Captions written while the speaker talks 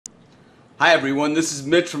Hi everyone, this is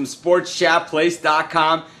Mitch from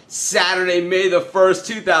SportsChatPlace.com. Saturday, May the 1st,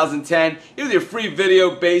 2010. Here's your free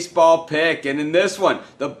video baseball pick. And in this one,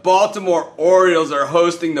 the Baltimore Orioles are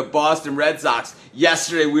hosting the Boston Red Sox.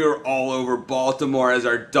 Yesterday, we were all over Baltimore as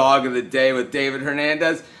our dog of the day with David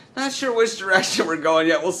Hernandez. Not sure which direction we're going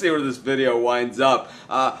yet. We'll see where this video winds up.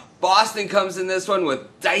 Boston comes in this one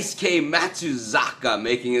with Daisuke Matsuzaka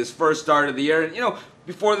making his first start of the year. And,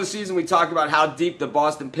 before the season, we talked about how deep the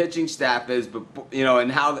Boston pitching staff is, but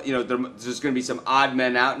and how there's going to be some odd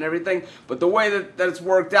men out and everything. But the way that it's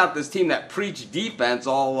worked out, this team that preached defense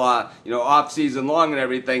all off season long and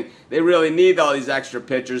everything, they really need all these extra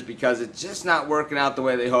pitchers because it's just not working out the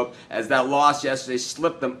way they hoped. As that loss yesterday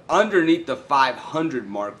slipped them underneath the 500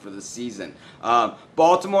 mark for the season.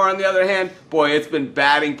 Baltimore, on the other hand, boy, it's been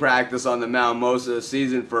batting practice on the mound most of the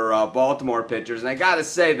season for Baltimore pitchers. And I got to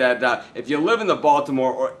say that if you live in the Baltimore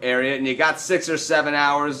area and you got 6 or 7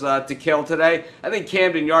 hours to kill today, I think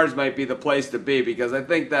Camden Yards might be the place to be because I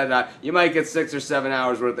think that you might get 6 or 7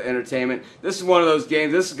 hours worth of entertainment. This is one of those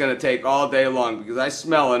games, this is going to take all day long because I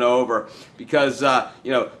smell an over because,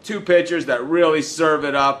 two pitchers that really serve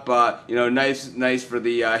it up, nice for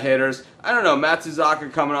the hitters. I don't know,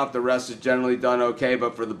 Matsuzaka coming off the rest has generally done okay,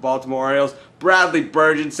 but for the Baltimore Orioles, Bradley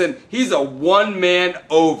Bergeron, he's a one-man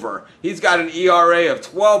over. He's got an ERA of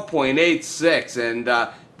 12.86, and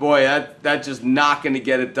boy, that's just not going to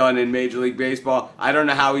get it done in Major League Baseball. I don't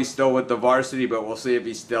know how he's still with the varsity, but we'll see if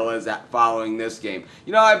he still is following this game.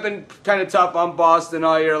 I've been kind of tough on Boston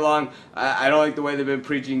all year long. I don't like the way they've been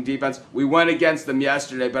preaching defense. We went against them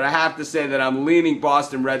yesterday, but I have to say that I'm leaning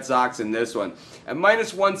Boston Red Sox in this one. At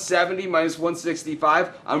minus 170, minus 165,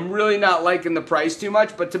 I'm really not liking the price too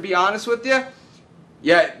much, but to be honest with you,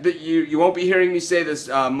 you won't be hearing me say this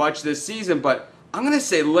much this season, but I'm going to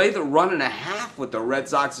say lay the 1.5 with the Red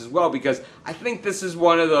Sox as well because I think this is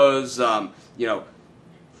one of those,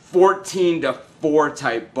 14-4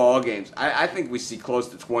 type ball games. I think we see close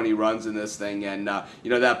to 20 runs in this thing, and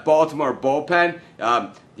that Baltimore bullpen.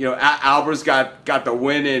 Albers got the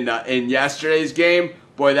win in yesterday's game.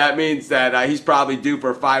 Boy, that means that he's probably due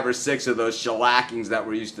for 5 or 6 of those shellackings that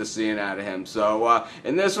we're used to seeing out of him. So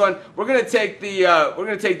in this one, we're going to take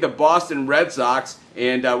the Boston Red Sox,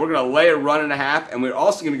 and we're going to lay a 1.5, and we're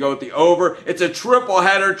also going to go with the over. It's a triple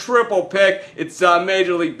header, triple pick. It's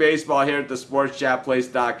Major League Baseball here at the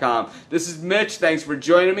SportsChatPlace.com. This is Mitch. Thanks for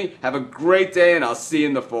joining me. Have a great day, and I'll see you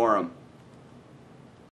in the forum.